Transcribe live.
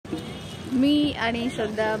मी आणि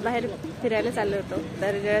श्रद्धा बाहेर फिरायला चाललो होतो,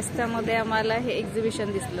 तर रस्त्यामध्ये आम्हाला हे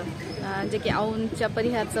एक्झिबिशन दिसलं जे की औंधच्या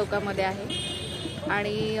परिहार चौकामध्ये आहे।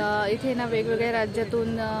 आणि इथे ना वेगवेगळ्या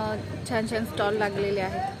राज्यातून छान छान स्टॉल लागलेले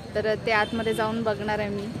आहेत, तर ते आतमध्ये जाऊन बघणार आहे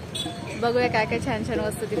मी। बघूया काय काय छान छान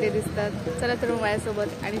वस्तू तिथे दिसतात। चला तर मग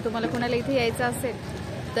माझ्यासोबत। आणि तुम्हाला कुणाला इथे यायचं असेल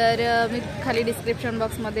तर मी खाली डिस्क्रिप्शन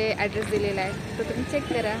बॉक्समध्ये ॲड्रेस दिलेला आहे, तो तुम्ही चेक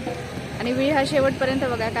करा आणि व्हिडिओ हा शेवटपर्यंत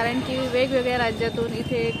बघा, कारण की वेगवेगळ्या राज्यातून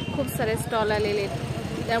इथे खूप सारे स्टॉल आलेले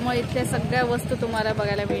आहेत, त्यामुळे इथल्या सगळ्या वस्तू तुम्हाला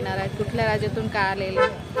बघायला मिळणार आहेत। कुठल्या राज्यातून काय आलेले,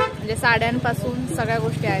 म्हणजे साड्यांपासून सगळ्या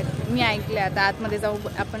गोष्टी आहेत। मी ऐकल्या, आता आतमध्ये जाऊ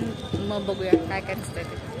आपण मग बघूया काय काय दिसतंय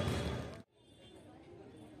ते।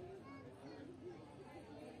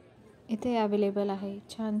 इथे अवेलेबल आहे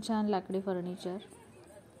छान छान लाकडी फर्निचर,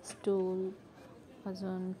 स्टूल,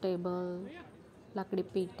 अजून टेबल, लाकडी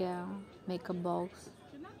पेट्या, makeup box.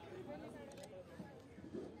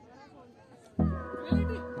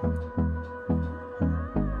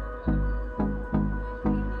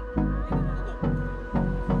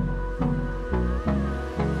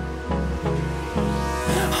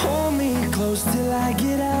 Close till I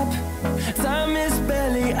get up. Time is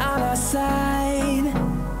barely on our side.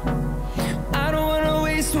 I don't wanna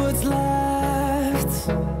waste what's left.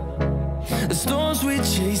 The storms we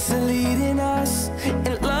chase are leading us,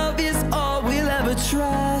 and love is all we'll ever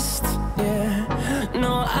trust. Yeah,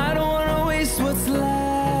 no, I don't wanna waste what's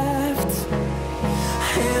left.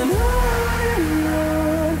 And on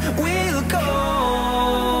we'll go,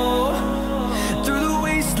 through the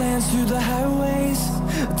wastelands, through the highways,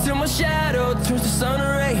 till my shadow turns to sun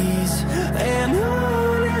rays. And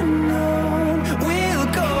on we'll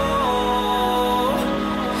go,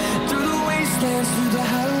 through the wastelands, through the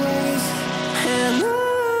highways, and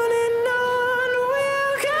on we'll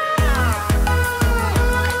go.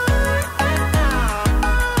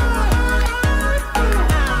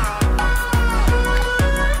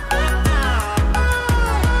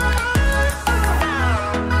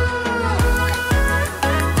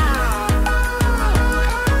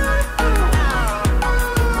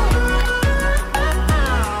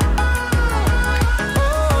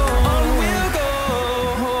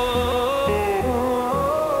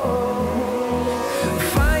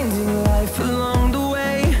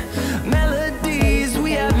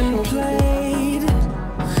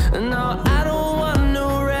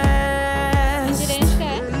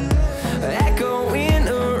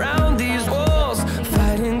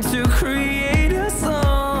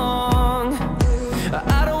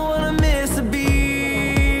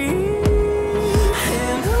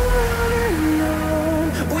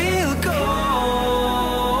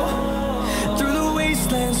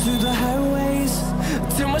 Through the highways,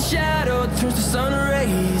 till my shadow turns to sun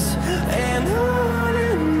rays. And on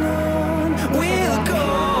we'll go,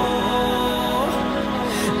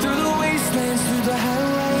 through the wastelands, through the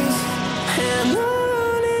highways, and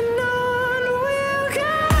on we'll go.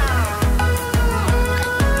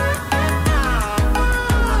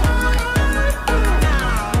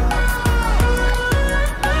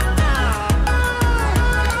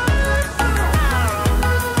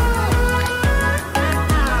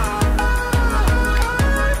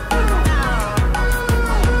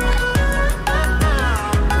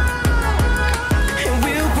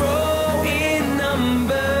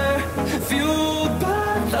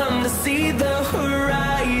 See the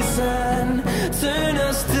horizon, turn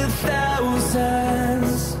us to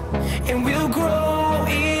thousands, and we'll grow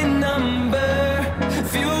in number,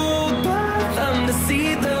 fueled by them to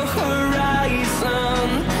see the horizon,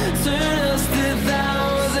 turn us to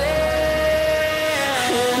thousands.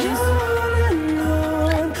 And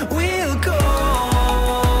on we'll go,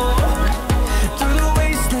 through the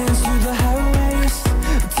wastelands, through the highways,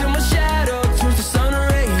 till my shadow turns to sun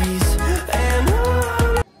rays. And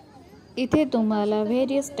इथे तुम्हाला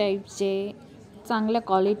various टाईपचे चांगल्या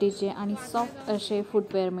क्वालिटीचे आणि soft असे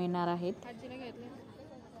footwear मिळणार आहेत।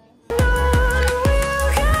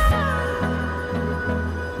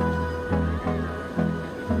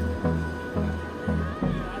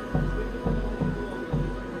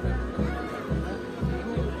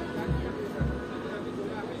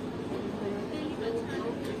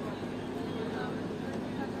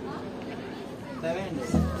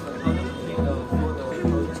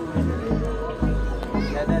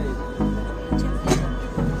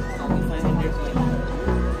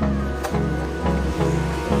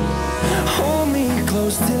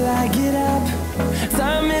 Till I get up,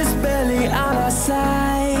 time is barely on our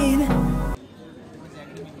side.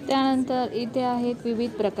 त्यानंतर इथे आहेत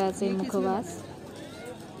विविध प्रकारचे मुखवास।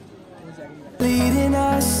 Leading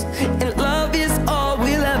us, and love is all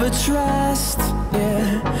we'll ever trust. Yeah,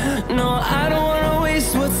 no, I don't wanna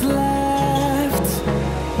waste what's left.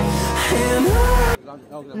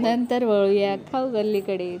 नंतर वळूया खाऊ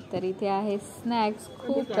गल्लीकडे. तर इथे आहे स्नॅक्स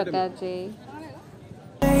खूप प्रकारचे.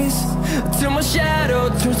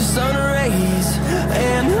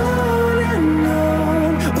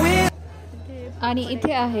 आणि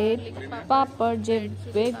इथे आहेत पापड जे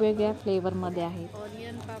वेगवेगळ्या फ्लेवर मध्ये आहेत.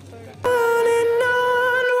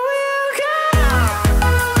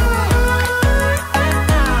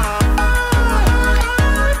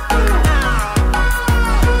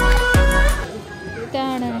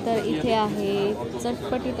 त्यानंतर इथे आहे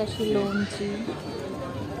चटपटीत अशी लोणची,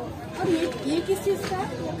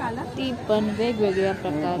 ती पण वेगवेगळ्या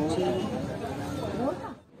प्रकारची.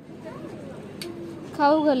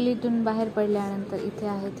 खाऊ गल्लीतून बाहेर पडल्यानंतर इथे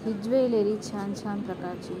आहेत ही ज्वेलरी छान छान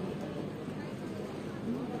प्रकारची.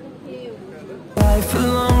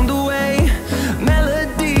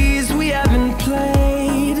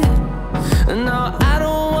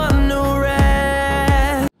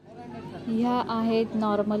 ह्या आहेत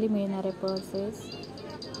नॉर्मली मिळणारे पर्सेस.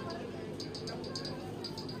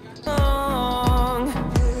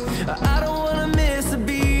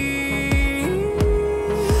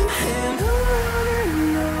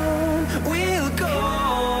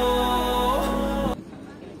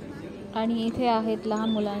 आणि इथे आहेत लहान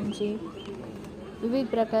मुलांची विविध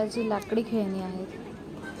प्रकारची लाकडी खेळणी आहेत.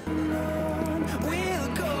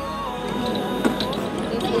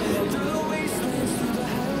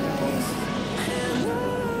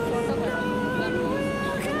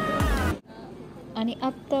 आणि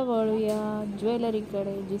आत्ता वळूया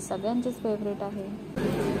ज्वेलरीकडे, जी सगळ्यांचीच फेवरेट आहे.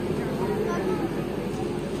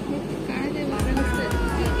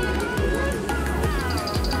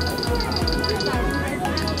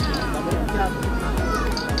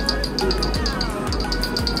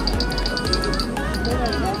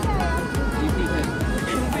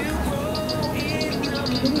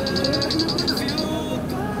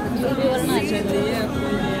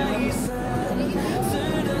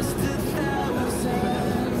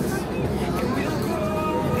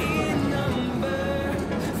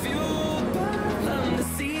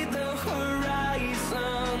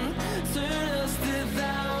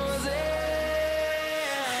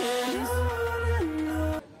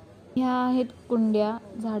 ह्या आहेत कुंड्या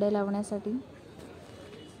झाडे लावण्यासाठी.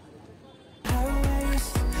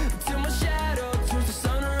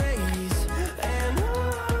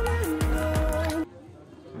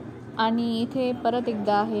 आणि इथे परत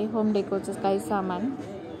एकदा आहे होम डेकोरचं काही सामान.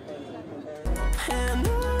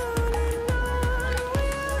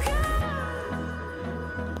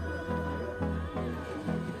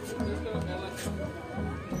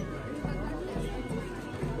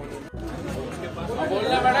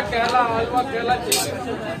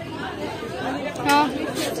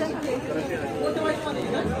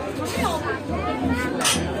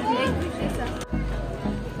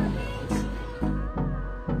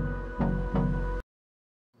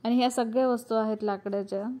 आणि ह्या सगळ्या वस्तू आहेत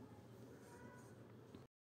लाकडाच्या.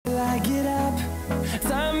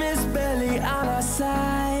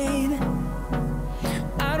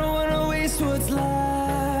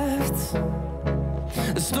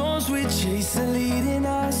 The storms we chase are leading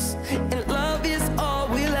us, and love is all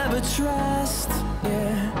we'll ever trust.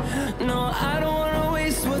 Yeah, no, I don't wanna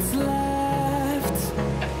waste what's left.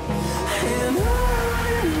 And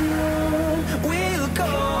on we'll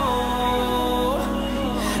go,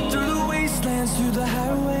 through the wastelands, through the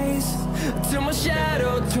highways, till my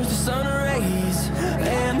shadow turns to sun rays.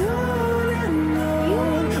 And on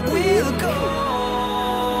we'll go,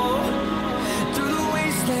 through the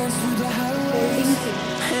wastelands, through the highways.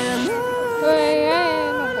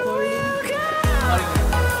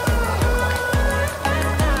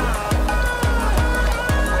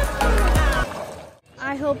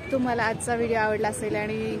 I hope तुम्हाला आजचा video आवडला असेल.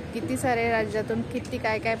 आणि किती सारे राज्यातून किती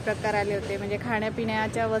काय काय प्रकार आले होते. म्हणजे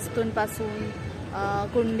खाण्यापिण्याच्या वस्तूंपासून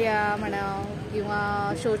कुंड्या म्हणा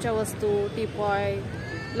किंवा शोच्या वस्तू, टीपॉय,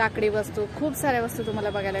 लाकडी वस्तू, खूप साऱ्या वस्तू तुम्हाला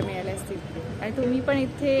बघायला मिळाल्या असतील. आणि तुम्ही पण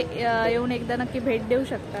इथे येऊन एकदा नक्की भेट देऊ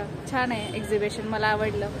शकता. छान आहे एक्झिबिशन, मला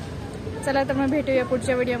आवडलं. चला तर मग भेटूया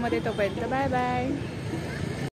पुढच्या व्हिडिओमध्ये. तोपर्यंत बाय बाय.